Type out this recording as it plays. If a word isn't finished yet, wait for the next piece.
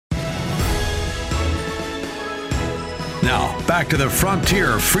Now, back to the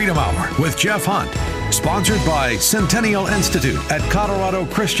Frontier Freedom Hour with Jeff Hunt, sponsored by Centennial Institute at Colorado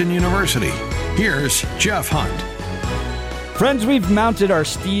Christian University. Here's Jeff Hunt. Friends, we've mounted our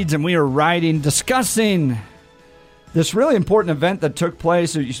steeds and we are riding, discussing this really important event that took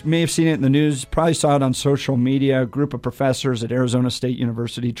place. You may have seen it in the news, probably saw it on social media. A group of professors at Arizona State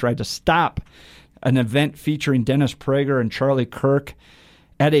University tried to stop an event featuring Dennis Prager and Charlie Kirk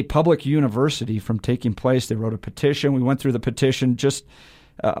at a public university from taking place. They wrote a petition. We went through the petition just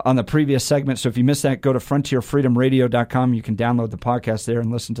on the previous segment. So if you missed that, go to frontierfreedomradio.com. You can download the podcast there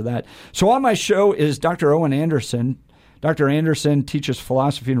and listen to that. So on my show is Dr. Owen Anderson. Dr. Anderson teaches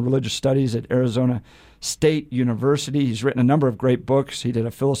philosophy and religious studies at Arizona State University. He's written a number of great books. He did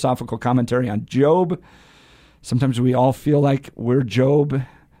a philosophical commentary on Job. Sometimes we all feel like we're Job,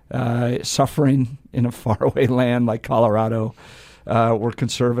 suffering in a faraway land like Colorado, where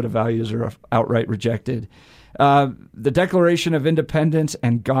conservative values are outright rejected. The Declaration of Independence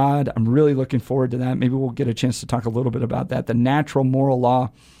and God, I'm really looking forward to that. Maybe we'll get a chance to talk a little bit about that. The Natural Moral Law.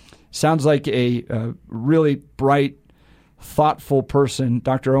 Sounds like a really bright, thoughtful person.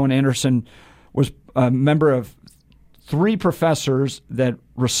 Dr. Owen Anderson was a member of 3 professors that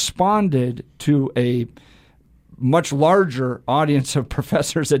responded to a much larger audience of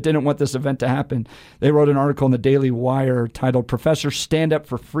professors that didn't want this event to happen. They wrote an article in the Daily Wire titled, "Professors Stand Up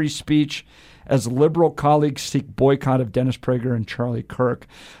for Free Speech as Liberal Colleagues Seek Boycott of Dennis Prager and Charlie Kirk."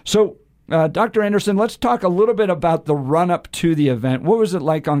 So, Dr. Anderson, let's talk a little bit about the run-up to the event. What was it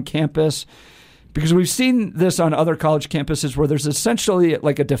like on campus? Because we've seen this on other college campuses where there's essentially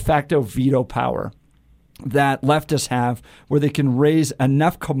like a de facto veto power that leftists have, where they can raise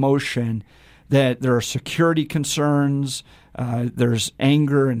enough commotion that there are security concerns, there's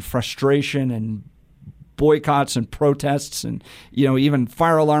anger and frustration and boycotts and protests and, even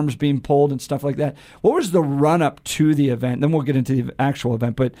fire alarms being pulled and stuff like that. What was the run-up to the event? Then we'll get into the actual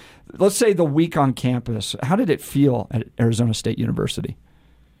event. But let's say the week on campus. How did it feel at Arizona State University?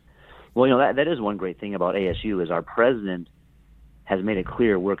 Well, that is one great thing about ASU is our president has made it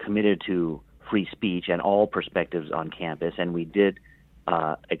clear we're committed to free speech and all perspectives on campus, and we did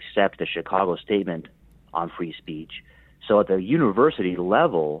accept the Chicago Statement on free speech. So at the university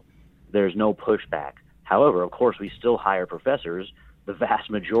level, there's no pushback. However, of course, we still hire professors, the vast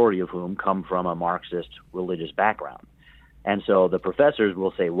majority of whom come from a Marxist religious background. And so the professors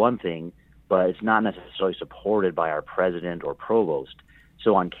will say one thing, but it's not necessarily supported by our president or provost.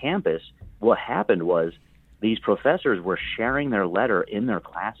 So on campus, what happened was these professors were sharing their letter in their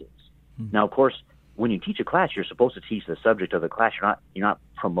classes. Now, of course, when you teach a class, you're supposed to teach the subject of the class. You're not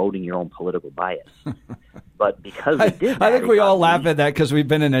promoting your own political bias. But because we did that, I think we all laugh at that because we've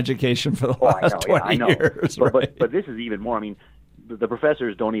been in education for the last 20 years. But this is even more. I mean, the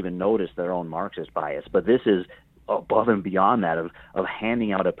professors don't even notice their own Marxist bias. But this is above and beyond that of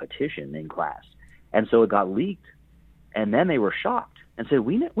handing out a petition in class. And so it got leaked. And then they were shocked and said,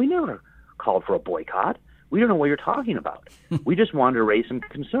 we never called for a boycott. We don't know what you're talking about. We just wanted to raise some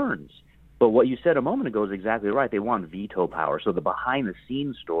concerns. But what you said a moment ago is exactly right. They want veto power. So the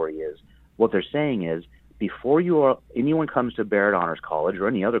behind-the-scenes story is, what they're saying is, before anyone comes to Barrett Honors College or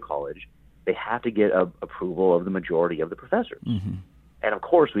any other college, they have to get approval of the majority of the professors. Mm-hmm. And of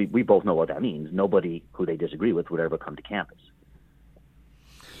course, we both know what that means. Nobody who they disagree with would ever come to campus.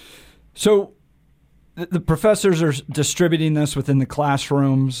 So the professors are distributing this within the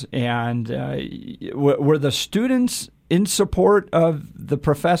classrooms, and were the students in support of the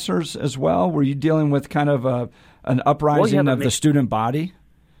professors as well? Were you dealing with kind of an uprising of the student body?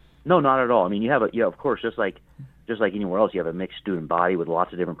 No, not at all. I mean, you have of course, just like anywhere else, you have a mixed student body with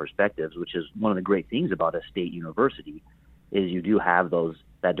lots of different perspectives, which is one of the great things about a state university, is you do have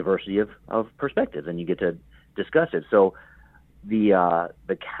that diversity of perspectives, and you get to discuss it. So the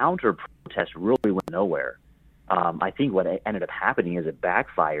counter protest really went nowhere. I think what ended up happening is it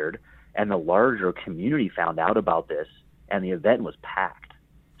backfired, and the larger community found out about this, and the event was packed.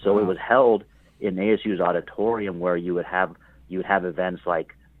 So it was held in ASU's auditorium, where you would have events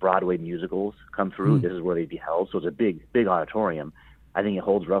like Broadway musicals come through. This is where they'd be held. So it's a big auditorium. I think it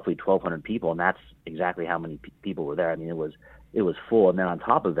holds roughly 1,200 people, and that's exactly how many people were there. I mean, it was full. And then on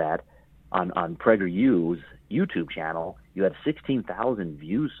top of that, on PragerU's YouTube channel, you had 16,000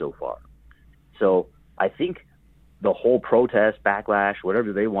 views so far. So I think the whole protest, backlash,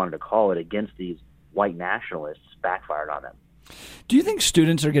 whatever they wanted to call it, against these white nationalists backfired on them. Do you think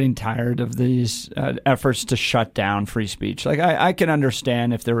students are getting tired of these efforts to shut down free speech? Like, I can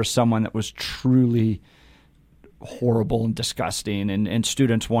understand if there was someone that was truly horrible and disgusting, and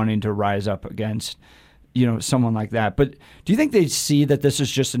students wanting to rise up against, someone like that. But do you think they see that this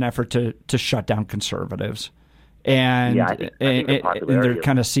is just an effort to shut down conservatives? and I think the popularity and they're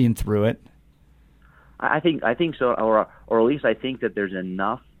kind of seeing through it. I think so, or at least I think that there's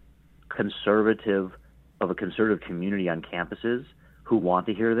enough conservative community on campuses who want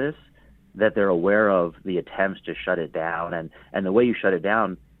to hear this, that they're aware of the attempts to shut it down, and the way you shut it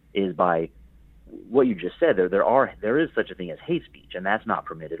down is by what you just said. There is such a thing as hate speech, and that's not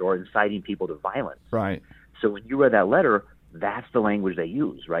permitted, or inciting people to violence. Right. So when you read that letter, that's the language they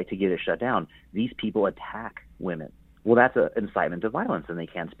use, right, to get it shut down. These people attack women. Well, that's an incitement to violence, and they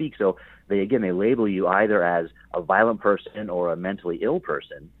can't speak. So they label you either as a violent person or a mentally ill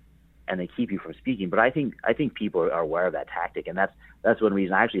person, and they keep you from speaking. But I think people are aware of that tactic, and that's one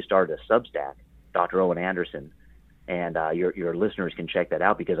reason I actually started a Substack, Dr. Owen Anderson, and your listeners can check that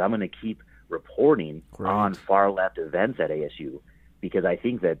out, because I'm going to keep reporting on far left events at ASU, because I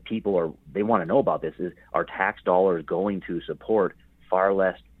think that they want to know about this. Is our tax dollars going to support far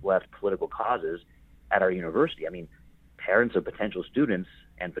left political causes at our university? I mean, parents of potential students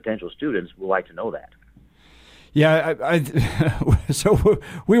will like to know that. Yeah, so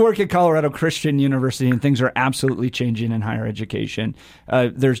we work at Colorado Christian University, and things are absolutely changing in higher education.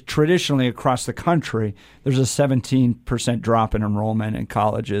 There's traditionally across the country, there's a 17% drop in enrollment in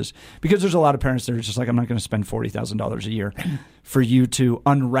colleges, because there's a lot of parents that are just like, I'm not going to spend $40,000 a year for you to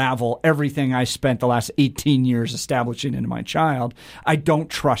unravel everything I spent the last 18 years establishing into my child. I don't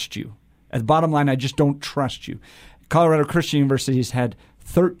trust you. At the bottom line, I just don't trust you. Colorado Christian University has had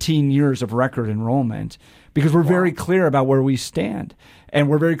 13 years of record enrollment, because we're very clear about where we stand, and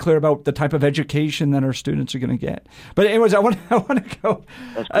we're very clear about the type of education that our students are going to get. But anyways, I want to go.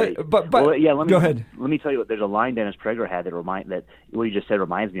 That's great. Go ahead. Let me tell you what. There's a line Dennis Prager had that what you just said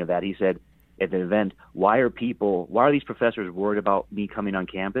reminds me of that. He said at the event, why are these professors worried about me coming on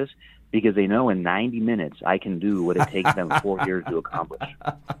campus? Because they know in 90 minutes I can do what it takes them 4 years to accomplish.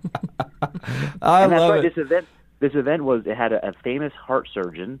 I love it. This event had a famous heart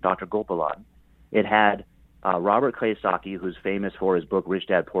surgeon, Dr. Gopalan. It had Robert Kiyosaki, who's famous for his book Rich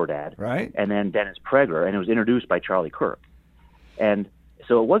Dad, Poor Dad, right? And then Dennis Prager, and it was introduced by Charlie Kirk. And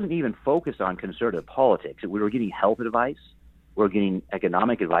so it wasn't even focused on conservative politics. We were getting health advice, we were getting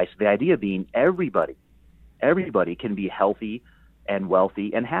economic advice. The idea being everybody can be healthy and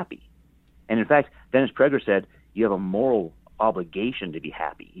wealthy and happy. And in fact, Dennis Prager said you have a moral obligation to be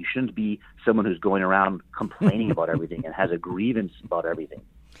happy. You shouldn't be someone who's going around complaining about everything and has a grievance about everything.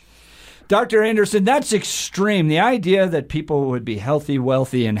 Dr. Anderson, that's extreme. The idea that people would be healthy,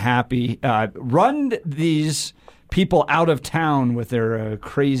 wealthy, and happy, run these people out of town with their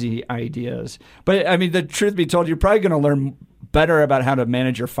crazy ideas. But, I mean, the truth be told, you're probably going to learn better about how to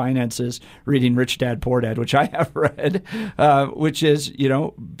manage your finances reading Rich Dad, Poor Dad, which I have read, which is,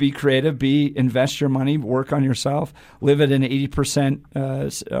 be creative, invest your money, work on yourself, live at an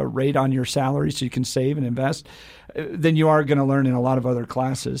 80% rate on your salary so you can save and invest. Then you are going to learn in a lot of other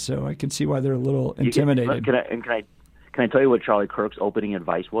classes. So I can see why they're a little intimidated. Can I tell you what Charlie Kirk's opening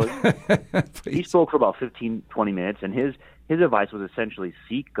advice was? He spoke for about 15, 20 minutes, and his advice was essentially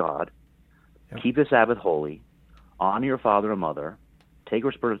seek God, keep the Sabbath holy, honor your father and mother, take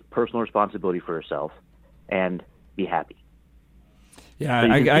personal responsibility for yourself, and be happy. Yeah,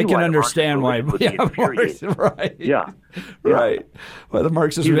 so I can understand why. Right. Yeah. Right. Well, the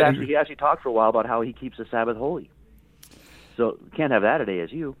Marxists. He actually talked for a while about how he keeps the Sabbath holy. So can't have that at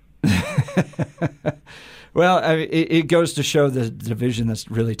ASU. Well, it goes to show the division that's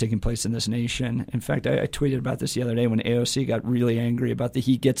really taking place in this nation. In fact, I tweeted about this the other day when AOC got really angry about the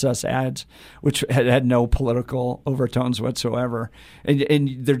 "He Gets Us" ads, which had no political overtones whatsoever,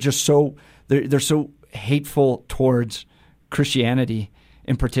 and they're just they're so hateful towards Christianity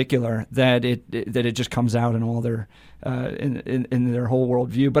in particular that it just comes out in all their in their whole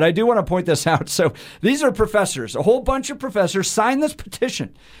worldview. But I do want to point this out. So these are professors. A whole bunch of professors signed this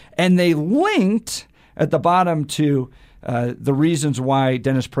petition, and they linked at the bottom to the reasons why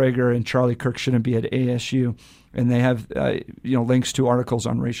Dennis Prager and Charlie Kirk shouldn't be at ASU. And they have links to articles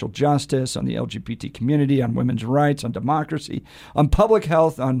on racial justice, on the LGBT community, on women's rights, on democracy, on public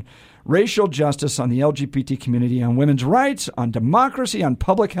health, on racial justice, on the LGBT community, on women's rights, on democracy, on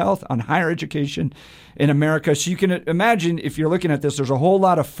public health, on higher education in America. So you can imagine, if you're looking at this, there's a whole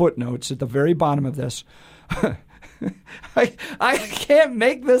lot of footnotes at the very bottom of this. I can't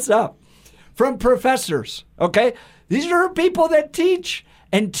make this up. From professors, okay? These are people that teach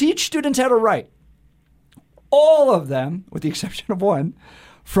students how to write. All of them, with the exception of one,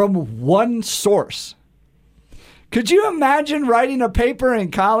 from one source. Could you imagine writing a paper in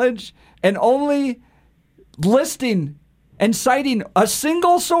college and only listing and citing a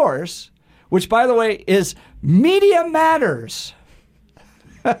single source, which, by the way, is Media Matters?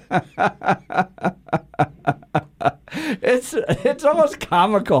 It's almost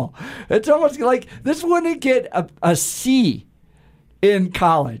comical. It's almost like this wouldn't get a C in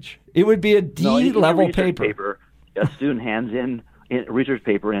college. It would be a D level paper. A student hands in a research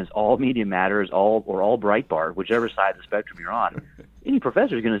paper, and it's all Media Matters, or all Breitbart, whichever side of the spectrum you're on. Any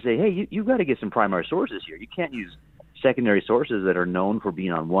professor is going to say, hey, you've got to get some primary sources here. You can't use secondary sources that are known for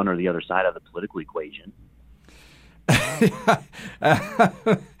being on one or the other side of the political equation.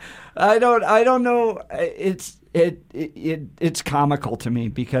 I don't know. It's comical to me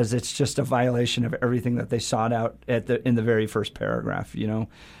because it's just a violation of everything that they sought out in the very first paragraph.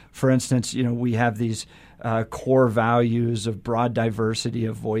 For instance, we have these core values of broad diversity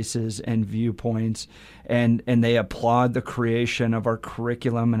of voices and viewpoints, and they applaud the creation of our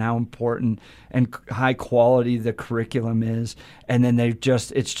curriculum and how important and high quality the curriculum is, and then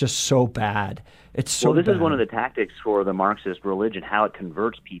it's just so bad. It's so this bad. is one of the tactics for the Marxist religion, how it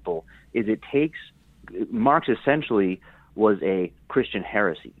converts people, is Marx essentially was a Christian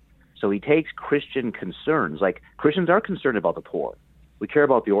heresy. So he takes Christian concerns, like Christians are concerned about the poor. We care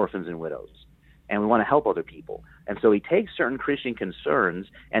about the orphans and widows, and we want to help other people. And so he takes certain Christian concerns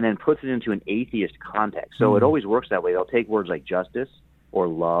and then puts it into an atheist context. So it always works that way. They'll take words like justice or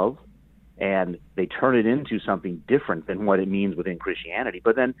love, and they turn it into something different than what it means within Christianity.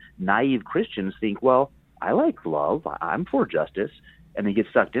 But then naive Christians think, well, I like love, I'm for justice, and they get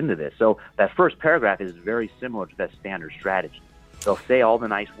sucked into this. So that first paragraph is very similar to that standard strategy. They'll say all the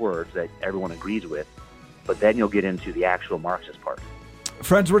nice words that everyone agrees with, but then you'll get into the actual Marxist part.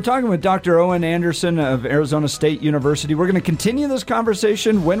 Friends, we're talking with Dr. Owen Anderson of Arizona State University. We're going to continue this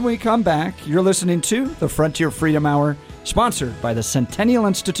conversation when we come back. You're listening to the Frontier Freedom Hour, sponsored by the Centennial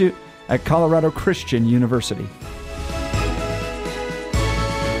Institute at Colorado Christian University.